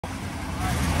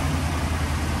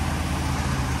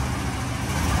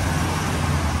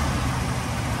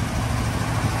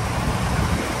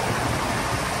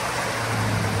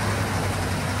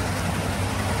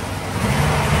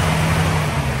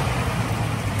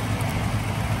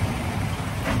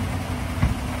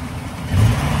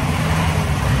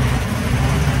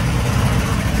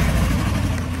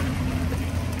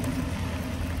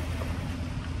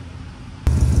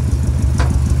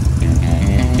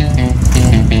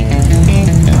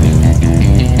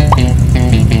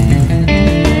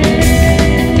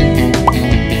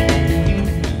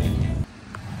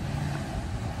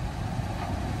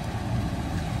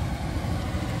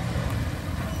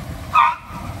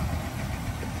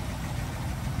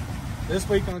This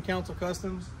week on Counsil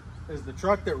Customs is the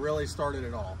truck that really started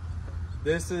it all.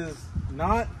 This is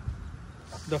not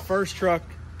the first truck,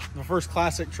 the first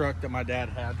classic truck that my dad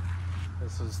had.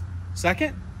 This is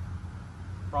second?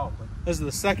 Probably. This is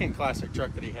the second classic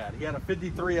truck that he had. He had a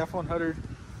 53 F100,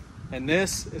 and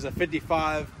this is a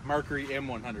 55 Mercury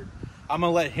M100. I'm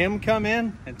gonna let him come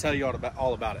in and tell you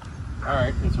all about it. All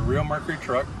right, it's a real Mercury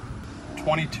truck.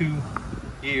 22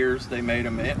 years they made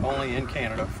them only in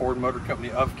Canada, Ford Motor Company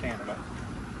of Canada.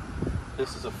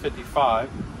 This is a 55,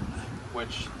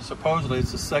 which supposedly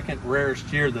it's the second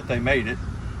rarest year that they made it.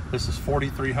 This is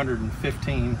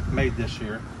 4,315 made this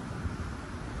year.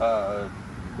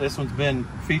 This one's been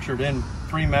featured in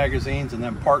 3 magazines, and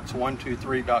then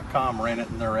parts123.com ran it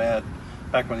in their ad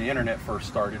back when the internet first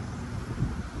started.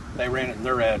 They ran it in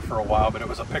their ad for a while, but it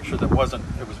was a picture that wasn't,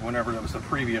 it was whenever it was the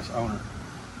previous owner.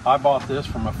 I bought this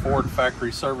from a Ford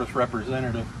factory service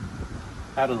representative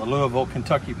out of the Louisville,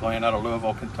 Kentucky plant, out of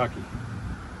Louisville, Kentucky.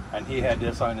 And he had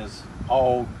this on his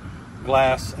all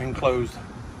glass enclosed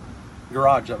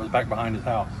garage that was back behind his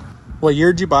house. What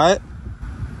year did you buy it?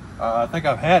 I think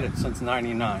I've had it since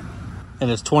 '99. And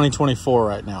it's 2024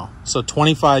 right now. So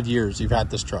 25 years you've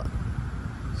had this truck.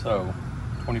 So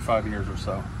 25 years or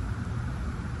so.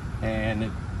 And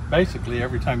it, basically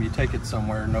every time you take it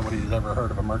somewhere, nobody's ever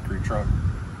heard of a Mercury truck.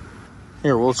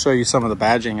 Here, we'll show you some of the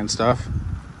badging and stuff.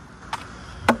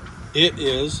 It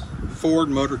is Ford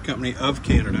Motor Company of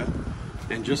Canada.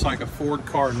 And just like a Ford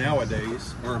car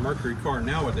nowadays, or a Mercury car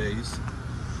nowadays,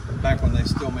 back when they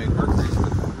still made Mercury's,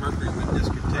 but Mercury's been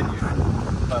discontinued.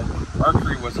 But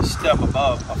Mercury was a step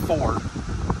above a Ford.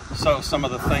 So some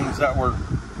of the things that were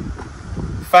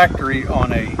factory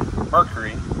on a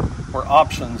Mercury were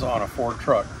options on a Ford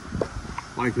truck.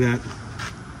 Like that.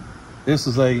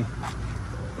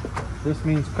 This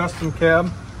means custom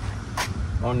cab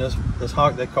on this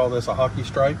they call this a hockey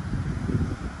stripe.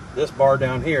 This bar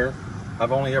down here,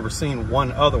 I've only ever seen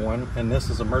one other one, and this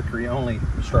is a Mercury only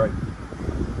stripe.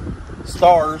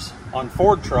 Stars on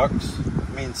Ford trucks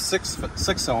means six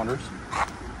cylinders,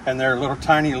 and they're little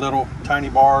tiny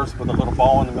bars with a little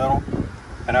ball in the middle.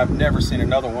 And I've never seen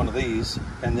another one of these,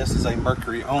 and this is a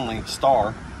Mercury only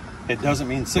star. It doesn't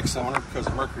mean 6-cylinder because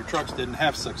the Mercury trucks didn't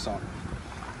have 6 cylinders.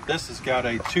 This has got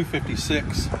a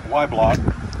 256 Y block.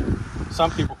 Some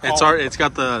people call it's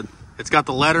got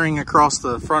the lettering across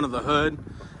the front of the hood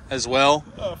as well.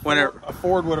 A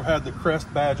Ford would have had the crest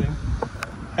badging.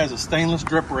 Has a stainless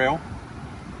drip rail.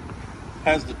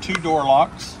 Has the 2 door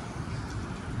locks.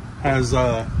 Has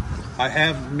I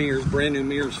have mirrors, brand new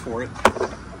mirrors for it.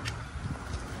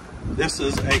 This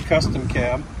is a custom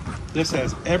cab. This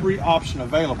has every option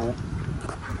available,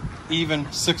 even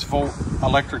 6-volt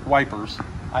electric wipers.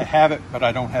 I have it, but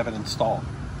I don't have it installed.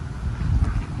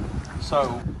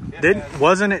 So,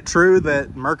 wasn't it true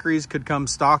that Mercury's could come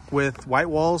stock with white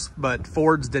walls, but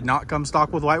Ford's did not come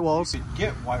stock with white walls? You could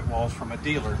get white walls from a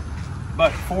dealer,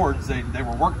 but Ford's, they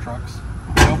were work trucks.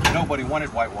 Nobody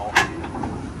wanted white walls.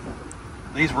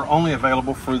 These were only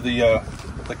available for the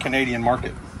Canadian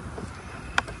market.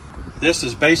 This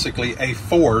is basically a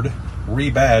Ford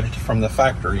rebadged from the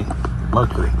factory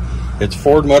Mercury. It's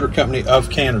Ford Motor Company of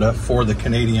Canada for the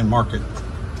Canadian market.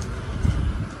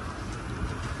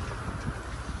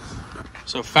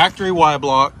 So factory Y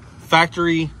block,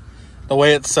 factory the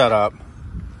way it's set up.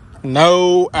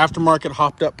 No aftermarket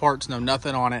hopped up parts, no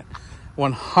nothing on it.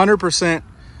 100%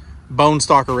 bone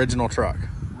stock original truck.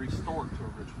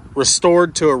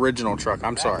 Restored to original truck.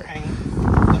 I'm sorry.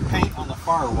 The paint on the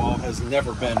firewall has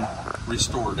never been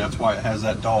restored. That's why it has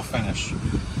that dull finish.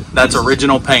 That's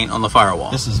original paint on the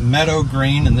firewall. This is meadow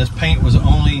green, and this paint was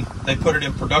only, they put it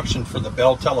in production for the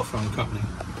Bell Telephone Company.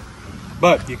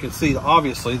 But you can see,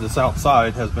 obviously, this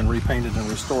outside has been repainted and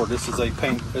restored. This is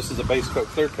a base coat,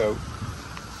 clear coat.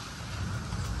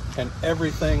 And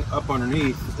everything up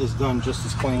underneath is done just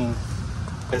as clean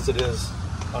as it is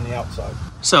on the outside.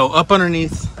 So up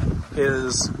underneath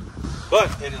is...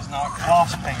 But it is not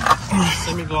gloss painted.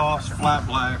 Semi-gloss, flat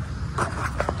black,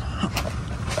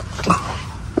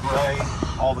 gray.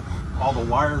 All the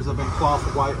wires have been cloth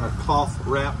white or cloth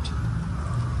wrapped.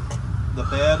 The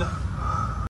bed.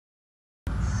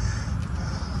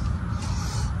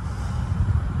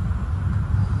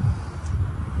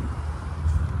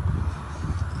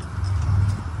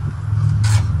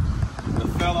 The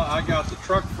fella I got the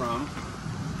truck from,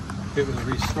 it was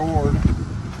restored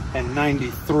in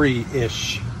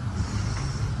 93-ish,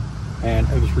 and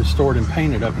it was restored and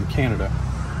painted up in Canada.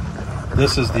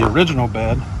 This is the original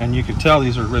bed, and you can tell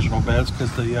these are original beds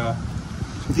because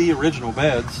the original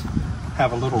beds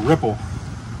have a little ripple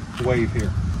wave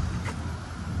here.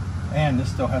 And this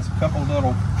still has a couple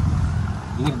little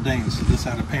little dames. This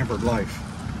had a pampered life.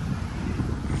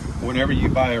 Whenever you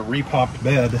buy a repopped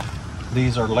bed,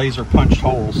 these are laser punched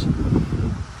holes,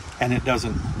 and it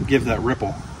doesn't give that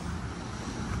ripple.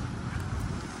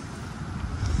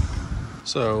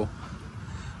 So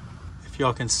if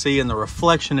y'all can see in the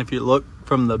reflection, if you look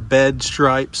from the bed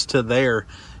stripes to there,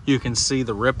 you can see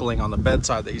the rippling on the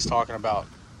bedside that he's talking about.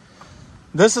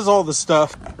 This is all the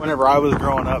stuff whenever I was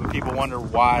growing up, and people wonder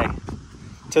why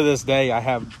to this day I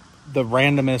have the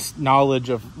randomest knowledge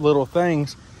of little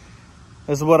things.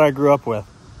 This is what I grew up with.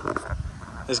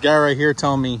 This guy right here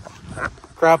telling me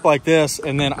crap like this,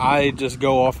 and then I just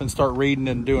go off and start reading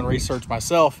and doing research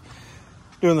myself,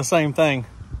 doing the same thing.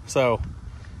 So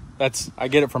I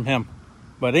get it from him.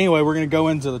 But anyway, we're gonna go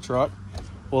into the truck.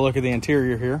 We'll look at the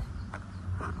interior here.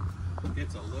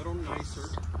 It's a little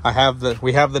nicer.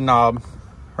 We have the knob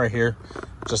right here,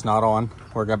 just not on.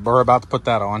 We're about to put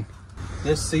that on.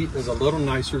 This seat is a little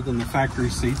nicer than the factory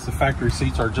seats. The factory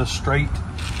seats are just straight.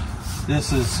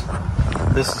 This has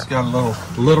got a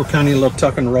little tiny little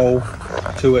tuck and roll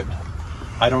to it.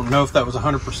 I don't know if that was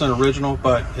 100% original,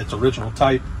 but it's original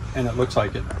type, and it looks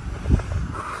like it.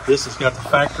 This has got the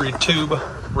factory tube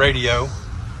radio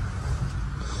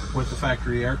with the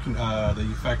factory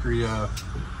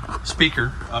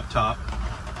speaker up top.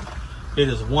 It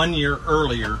is 1 year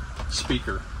earlier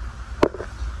speaker.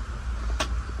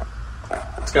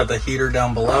 It's got the heater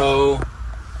down below.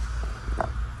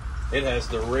 It has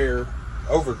the rear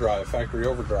overdrive, factory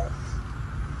overdrive.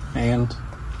 And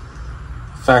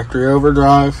factory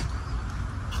overdrive.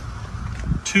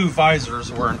 2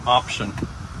 visors were an option,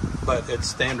 but it's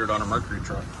standard on a Mercury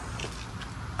truck.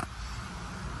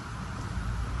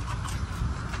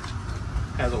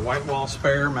 Has a white wall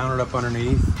spare mounted up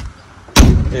underneath.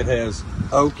 It has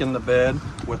oak in the bed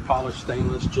with polished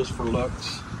stainless just for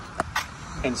looks,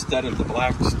 instead of the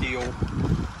black steel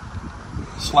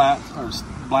slat or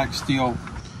black steel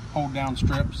hold down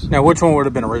strips. Now, which one would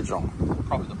have been original?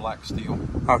 Probably the black steel.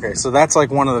 Okay, so that's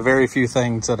like one of the very few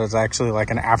things that is actually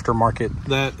like an aftermarket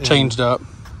that changed up.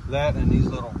 That and these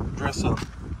little dress up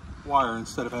wire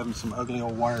instead of having some ugly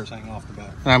old wires hanging off the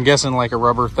back. And I'm guessing like a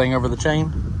rubber thing over the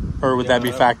chain, or would that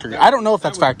be factory? I don't know if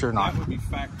that's factory or not. That would be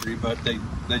factory, but they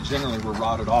generally were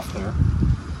rotted off there.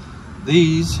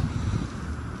 These,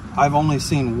 I've only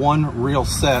seen one real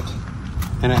set,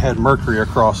 and it had Mercury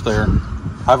across there.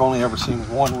 I've only ever seen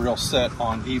one real set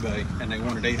on eBay, and they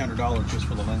wanted $800 just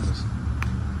for the lenses.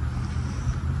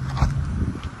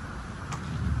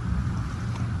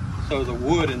 So the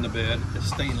wood in the bed is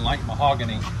stained light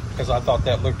mahogany because I thought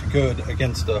that looked good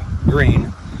against the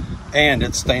green, and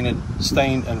it's stained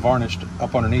and varnished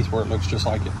up underneath where it looks just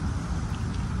like it.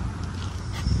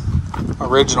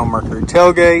 Original Mercury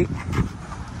tailgate.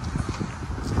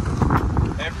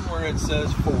 Everywhere it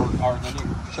says Ford, or then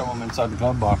you show them inside the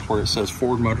glove box where it says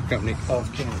Ford Motor Company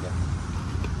of Canada,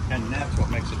 and that's what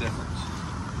makes a difference.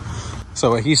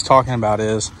 So what he's talking about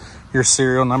is your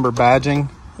serial number badging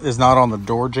is not on the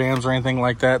door jambs or anything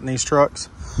like that in these trucks.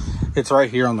 It's right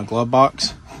here on the glove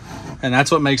box, and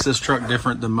that's what makes this truck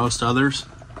different than most others.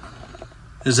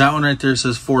 Is that one right there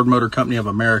says Ford Motor Company of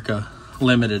America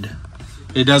Limited.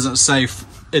 It doesn't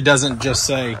just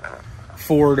say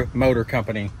Ford Motor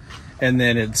Company and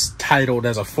then it's titled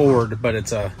as a Ford, but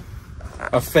it's a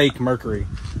fake Mercury.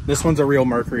 This one's a real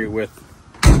Mercury with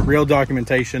real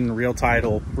documentation, real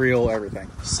title, real everything.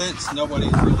 Since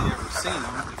nobody's really ever seen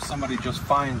them, if somebody just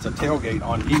finds a tailgate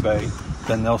on eBay,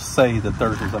 then they'll say that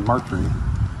theirs is a Mercury,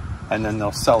 and then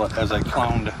they'll sell it as a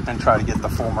cloned and try to get the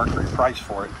full Mercury price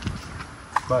for it.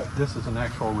 But this is an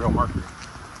actual real Mercury.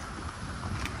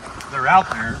 They're out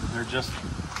there, they're just,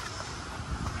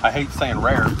 I hate saying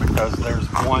rare because there's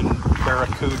one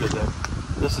Barracuda that,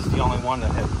 this is the only one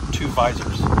that had 2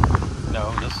 visors.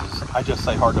 No, this is, I just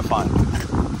say hard to find.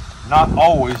 Not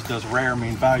always does rare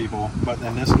mean valuable, but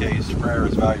in this case, rare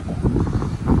is valuable.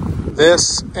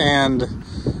 This and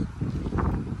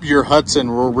your Hudson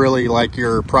were really like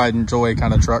your pride and joy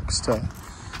kind of trucks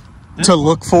to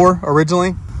look for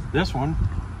originally. This one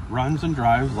runs and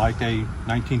drives like a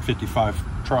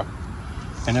 1955 truck,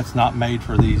 and it's not made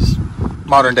for these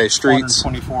modern day streets,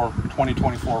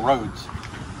 2024 roads.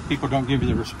 People don't give you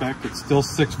the respect. It's still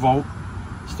 6 volt,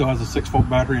 still has a 6 volt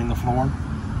battery in the floor,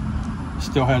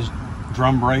 still has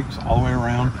drum brakes all the way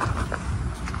around.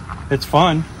 It's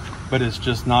fun, but it's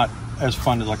just not as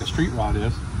fun as like a street rod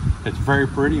is. It's very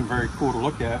pretty and very cool to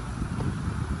look at.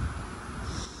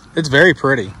 It's very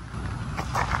pretty.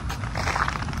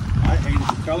 I hated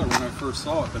the color when I first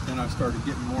saw it, but then I started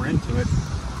getting more into it,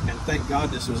 and thank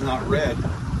God this was not red,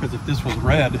 because if this was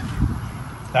red,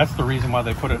 That's the reason why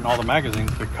they put it in all the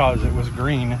magazines, because it was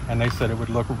green, and they said it would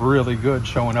look really good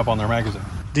showing up on their magazine.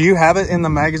 Do you have it in the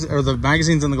magazine, or the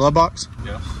magazines in the glove box?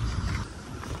 Yes.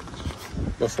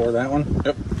 Before that one?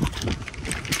 Yep.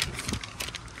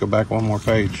 Go back one more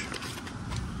page.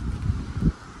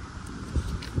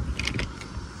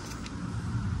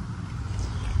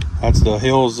 That's the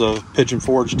hills of Pigeon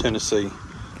Forge, Tennessee.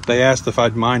 They asked if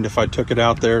I'd mind if I took it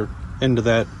out there into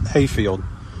that hayfield.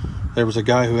 There was a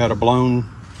guy who had a blown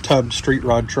tubbed street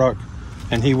rod truck,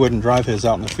 and he wouldn't drive his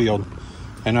out in the field.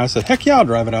 And I said, heck yeah, I'll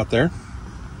drive it out there.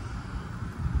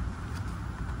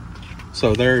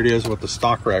 So there it is with the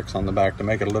stock racks on the back to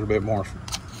make it a little bit more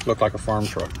look like a farm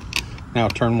truck. Now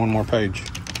turn one more page.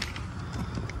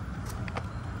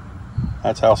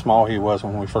 That's how small he was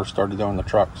when we first started doing the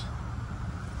trucks.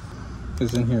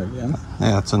 It's in here again.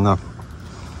 Yeah, it's in the...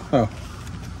 Oh.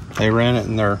 They ran it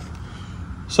in there.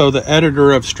 So the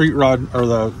editor of Street Rod, or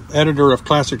the editor of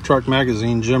Classic Truck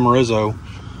Magazine, Jim Rizzo,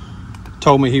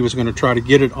 told me he was going to try to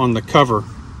get it on the cover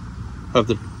of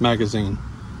the magazine.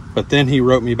 But then he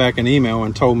wrote me back an email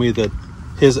and told me that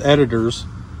his editors,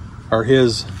 or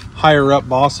his higher up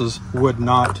bosses, would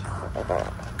not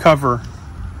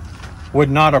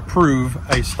approve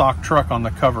a stock truck on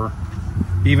the cover,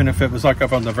 even if it was like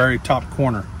up on the very top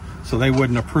corner. So they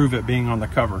wouldn't approve it being on the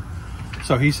cover.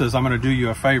 So he says, I'm going to do you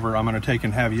a favor. I'm going to take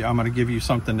and have you, I'm going to give you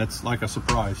something that's like a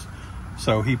surprise.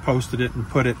 So he posted it and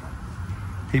put it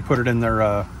in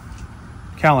their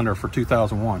calendar for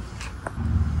 2001.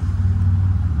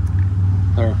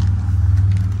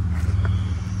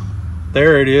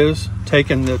 There it is,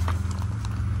 taking the...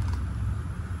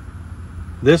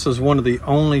 This is one of the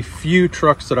only few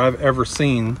trucks that I've ever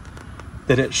seen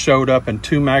that it showed up in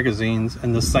 2 magazines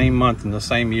in the same month in the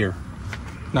same year.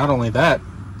 Not only that,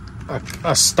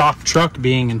 a stock truck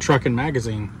being in Truckin'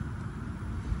 Magazine.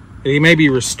 It may be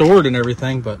restored and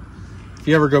everything, but if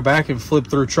you ever go back and flip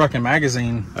through Truckin'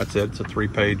 Magazine, that's it, it's a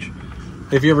 3-page.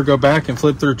 If you ever go back and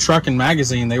flip through Truckin'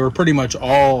 Magazine, they were pretty much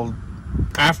all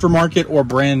aftermarket or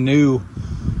brand new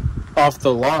off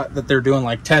the lot that they're doing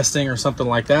like testing or something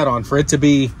like that on. For it to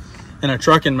be in a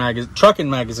Truckin'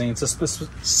 Magazine,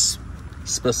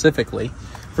 specifically,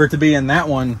 for it to be in that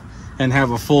one and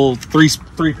have a full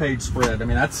three-page spread, I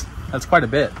mean, that's quite a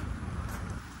bit.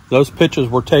 Those pictures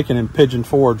were taken in Pigeon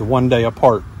Forge one day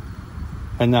apart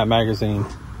in that magazine.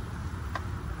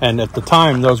 And at the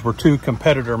time, those were 2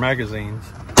 competitor magazines.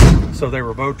 So they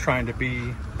were both trying to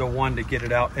be the one to get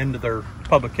it out into their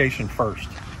publication first.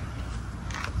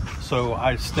 So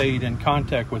I stayed in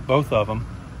contact with both of them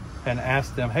and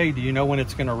asked them, hey, do you know when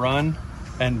it's going to run?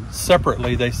 And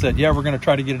separately, they said, yeah, we're going to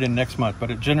try to get it in next month,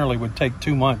 but it generally would take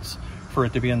 2 months for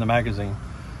it to be in the magazine.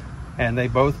 And they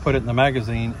both put it in the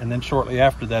magazine, and then shortly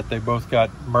after that, they both got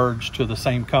merged to the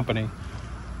same company.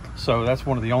 So that's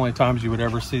one of the only times you would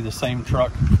ever see the same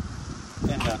truck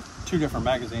in 2 different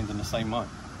magazines in the same month.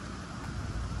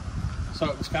 So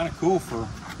it was kind of cool for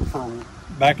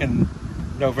back in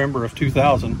November of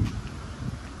 2000,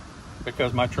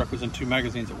 because my truck was in 2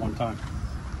 magazines at one time.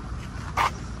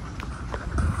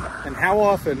 And how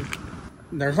often,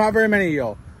 there's not very many of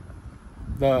y'all,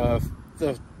 the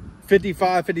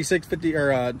 55, 56, 50,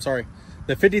 or sorry,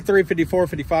 the 53, 54,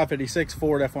 55, 56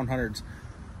 Ford F100s,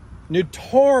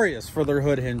 notorious for their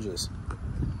hood hinges.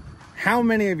 How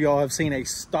many of y'all have seen a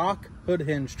stock hood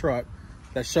hinge truck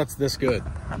that shuts this good?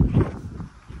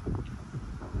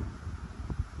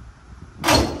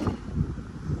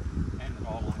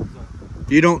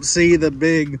 You don't see the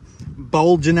big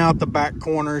bulging out the back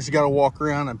corners. You got to walk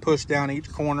around and push down each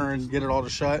corner and get it all to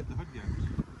shut.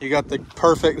 You got the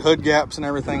perfect hood gaps and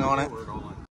everything on it.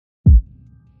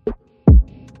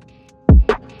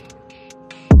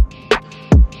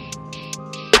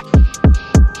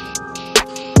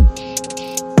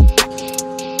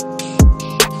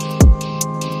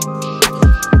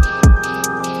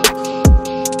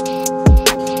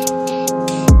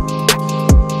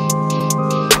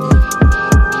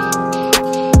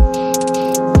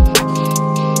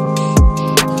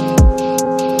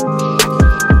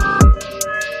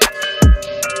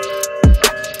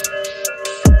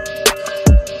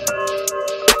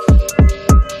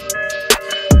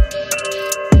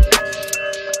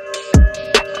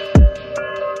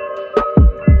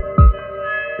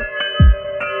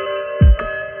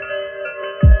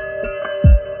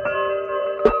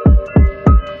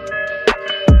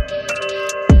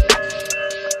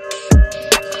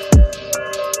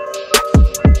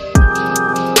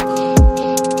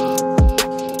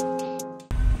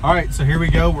 All right, so here we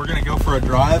go. We're gonna go for a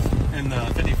drive in the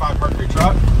 55 Mercury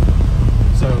truck.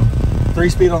 So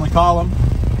 3-speed on the column.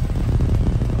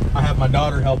 I have my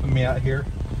daughter helping me out here.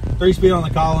 3-speed on the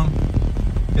column.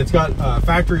 It's got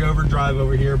factory overdrive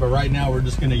over here, but right now we're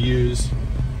just going to use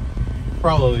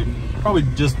probably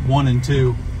just 1 and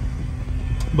 2.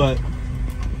 But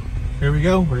here we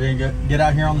go. We're going to get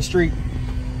out here on the street.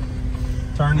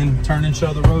 Turn and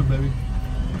show the road, baby.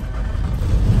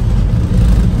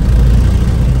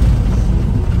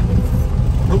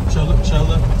 Oh, show the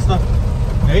stuff.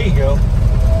 There you go.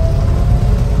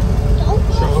 Don't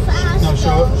go fast. No,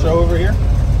 show over here.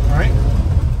 All right.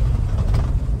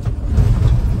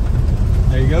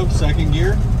 There you go. Second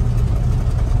gear.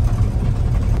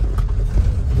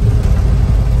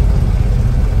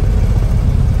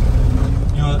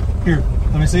 You know what? Here,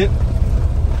 let me see it.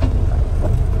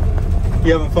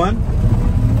 You having fun?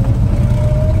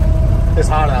 It's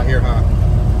hot out here, huh?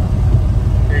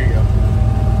 Here you go.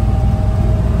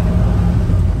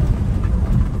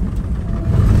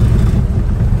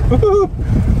 Woo-hoo!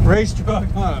 Race truck,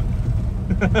 huh?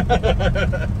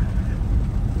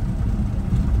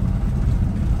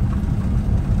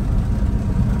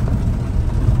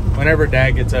 Whenever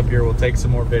Dad gets up here, we'll take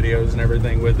some more videos and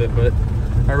everything with it, but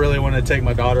I really want to take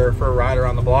my daughter for a ride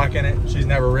around the block in it. She's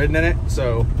never ridden in it,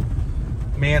 so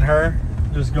me and her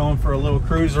just going for a little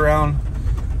cruise around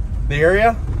the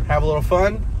area, have a little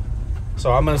fun.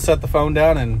 So I'm going to set the phone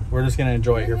down and we're just going to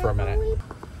enjoy it here for a minute.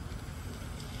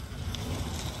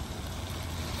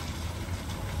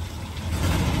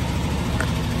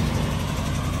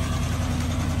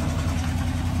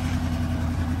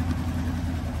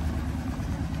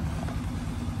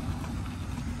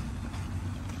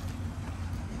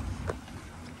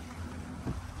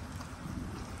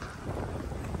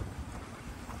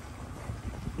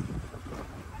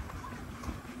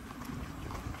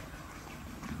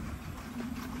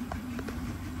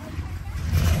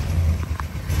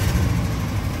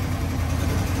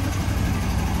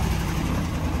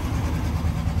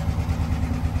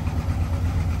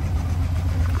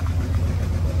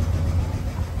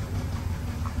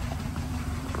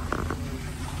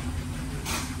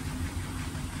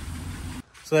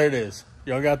 So there it is.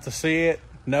 Y'all got to see it,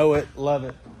 know it, love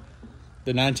it.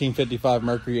 The 1955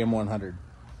 Mercury M100.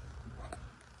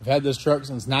 I've had this truck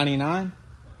since '99,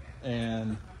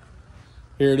 and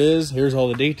here it is. Here's all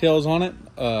the details on it,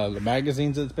 the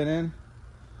magazines it's been in,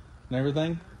 and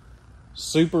everything.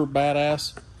 Super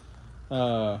badass,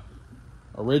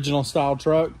 original style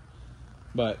truck.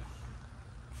 But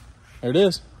there it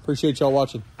is. Appreciate y'all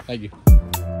watching. Thank you.